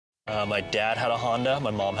My dad had a Honda,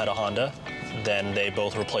 my mom had a Honda. Then they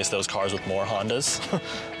both replaced those cars with more Hondas.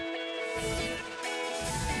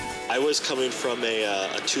 I was coming from a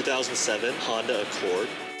 2007 Honda Accord.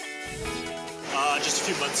 Just a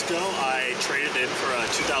few months ago, I traded in for a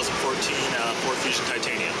 2014 Ford Fusion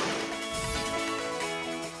Titanium.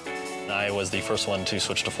 I was the first one to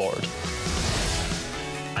switch to Ford.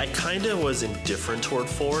 I kind of was indifferent toward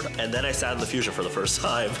Ford, and then I sat in the Fusion for the first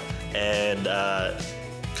time, and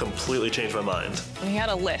completely changed my mind. He had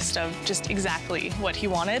a list of just exactly what he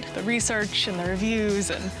wanted, the research and the reviews,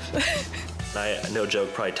 and I, no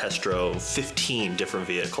joke, probably test drove 15 different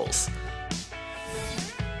vehicles.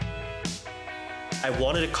 I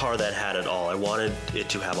wanted a car that had it all. I wanted it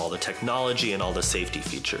to have all the technology and all the safety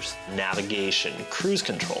features. Navigation, cruise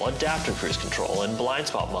control, adaptive cruise control, and blind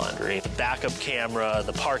spot monitoring. The backup camera,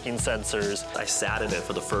 the parking sensors. I sat in it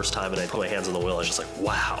for the first time and I put my hands on the wheel and I was just like,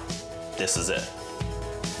 wow, this is it.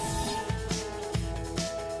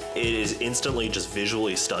 It is instantly just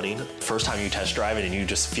visually stunning. First time you test drive it and you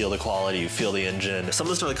just feel the quality, you feel the engine. Some of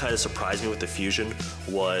the stuff that kind of surprised me with the Fusion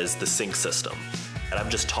was the sync system. And I'm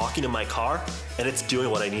just talking to my car and it's doing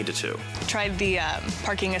what I need it to. Tried the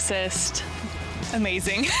parking assist.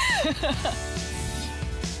 Amazing.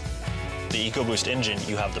 The EcoBoost engine,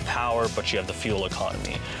 you have the power, but you have the fuel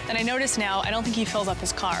economy. And I notice now, I don't think he fills up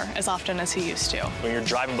his car as often as he used to. When you're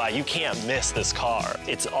driving by, you can't miss this car.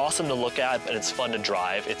 It's awesome to look at, and it's fun to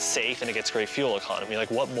drive. It's safe, and it gets great fuel economy. Like,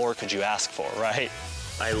 what more could you ask for, right?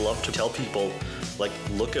 I love to tell people, like,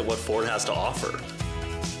 look at what Ford has to offer.